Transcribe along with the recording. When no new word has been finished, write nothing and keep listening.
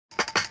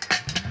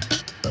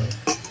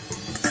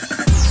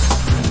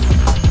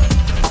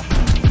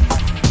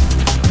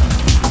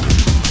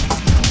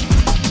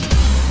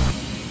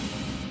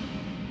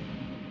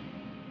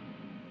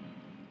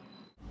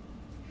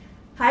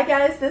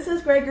guys, this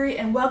is Gregory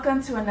and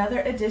welcome to another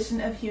edition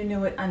of Who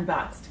Knew It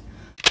Unboxed.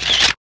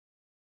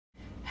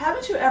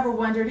 Haven't you ever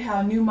wondered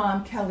how new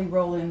mom Kelly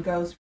Rowland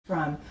goes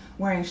from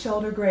wearing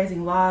shoulder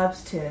grazing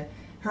lobs to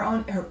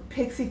her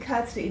pixie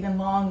cuts to even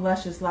long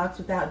luscious locks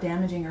without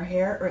damaging her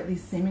hair, or at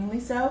least seemingly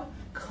so?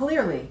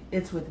 Clearly,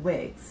 it's with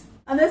wigs.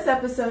 On this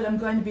episode, I'm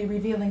going to be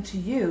revealing to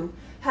you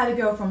how to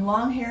go from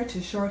long hair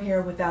to short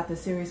hair without the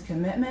serious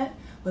commitment,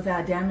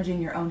 without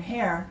damaging your own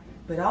hair,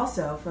 but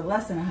also for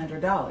less than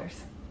 $100.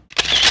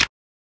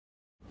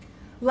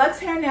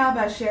 Luxhair Now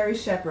by Sherri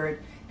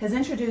has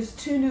introduced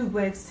 2 new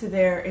wigs to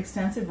their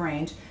extensive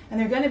range, and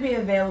they're going to be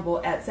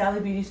available at Sally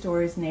Beauty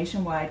stores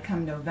nationwide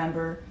come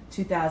November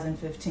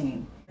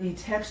 2015. The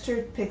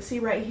textured Pixie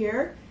right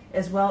here,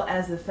 as well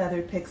as the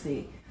feathered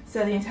Pixie.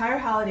 So the entire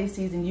holiday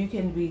season you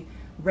can be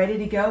ready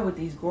to go with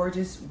these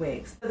gorgeous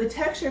wigs. So the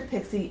textured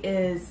Pixie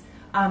is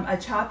a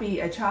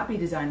choppy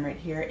design right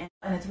here,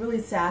 and it's really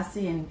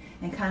sassy and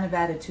kind of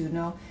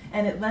attitudinal,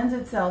 and it lends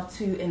itself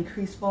to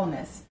increased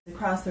fullness.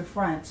 Across the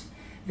front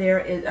there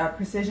is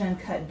precision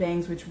cut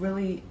bangs which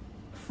really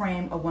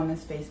frame a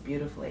woman's face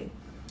beautifully.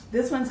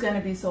 This one's going to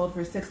be sold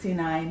for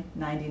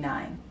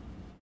 $69.99.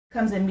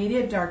 Comes in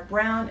medium dark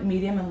brown,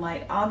 medium and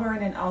light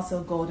auburn, and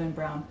also golden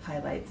brown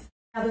highlights.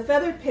 Now the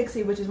feathered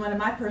Pixie, which is one of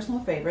my personal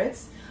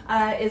favorites,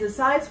 is a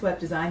side swept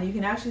design. You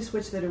can actually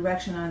switch the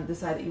direction on the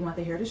side that you want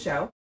the hair to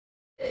show.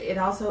 It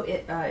also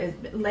is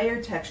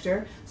layered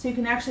texture, so you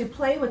can actually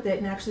play with it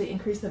and actually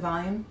increase the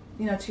volume,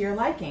 to your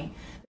liking.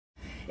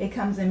 It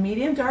comes in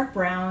medium dark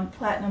brown,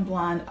 platinum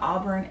blonde,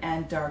 auburn,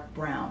 and dark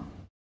brown.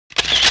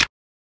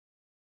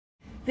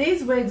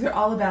 These wigs are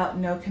all about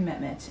no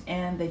commitment,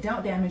 and they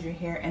don't damage your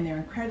hair, and they're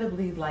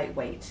incredibly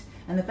lightweight.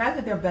 And the fact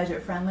that they're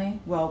budget friendly,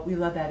 well, we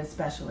love that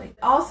especially.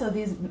 Also,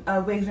 these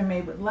wigs are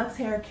made with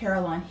Luxhair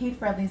Carolyn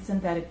heat-friendly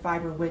synthetic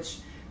fiber, which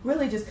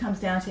really just comes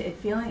down to it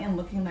feeling and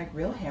looking like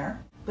real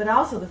hair, but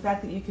also the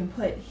fact that you can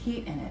put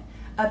heat in it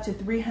up to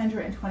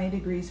 320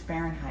 degrees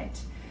Fahrenheit.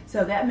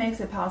 So that makes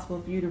it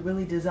possible for you to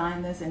really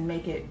design this and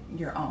make it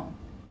your own.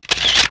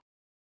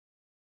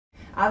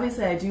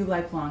 Obviously, I do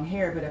like long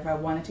hair, but if I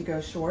wanted to go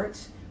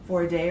short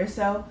for a day or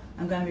so,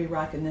 I'm going to be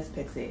rocking this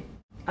Pixie.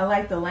 I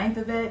like the length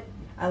of it.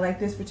 I like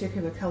this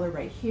particular color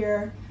right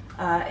here.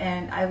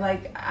 And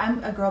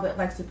I'm a girl that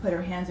likes to put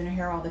her hands in her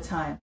hair all the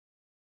time.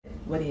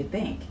 What do you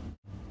think?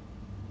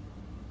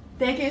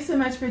 Thank you so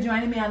much for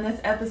joining me on this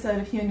episode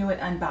of Who Knew It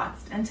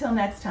Unboxed. Until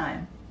next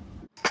time.